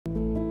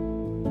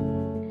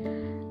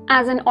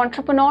As an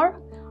entrepreneur,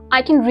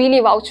 I can really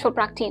vouch for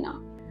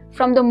Practina.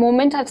 From the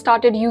moment I've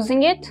started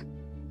using it,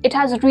 it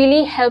has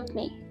really helped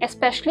me,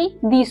 especially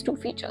these two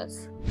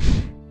features.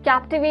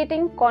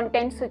 Captivating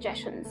content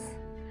suggestions.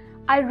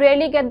 I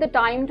rarely get the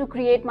time to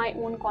create my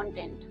own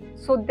content,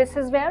 so this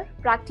is where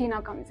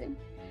Practina comes in.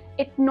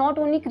 It not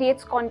only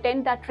creates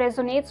content that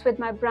resonates with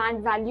my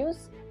brand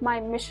values, my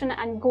mission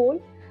and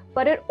goal,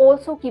 but it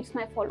also keeps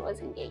my followers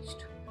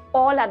engaged,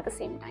 all at the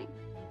same time.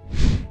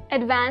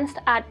 Advanced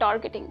ad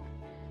targeting.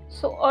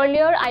 So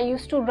earlier I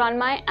used to run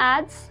my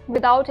ads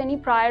without any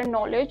prior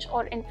knowledge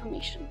or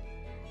information.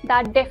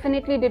 That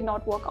definitely did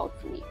not work out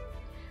for me.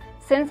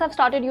 Since I've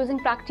started using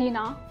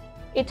Practina,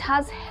 it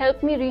has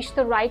helped me reach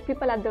the right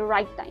people at the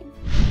right time.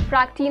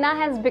 Practina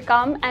has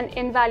become an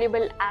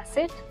invaluable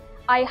asset.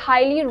 I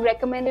highly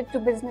recommend it to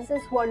businesses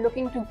who are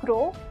looking to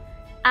grow,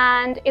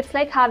 and it's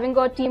like having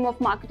a team of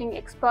marketing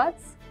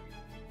experts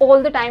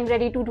all the time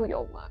ready to do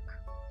your work.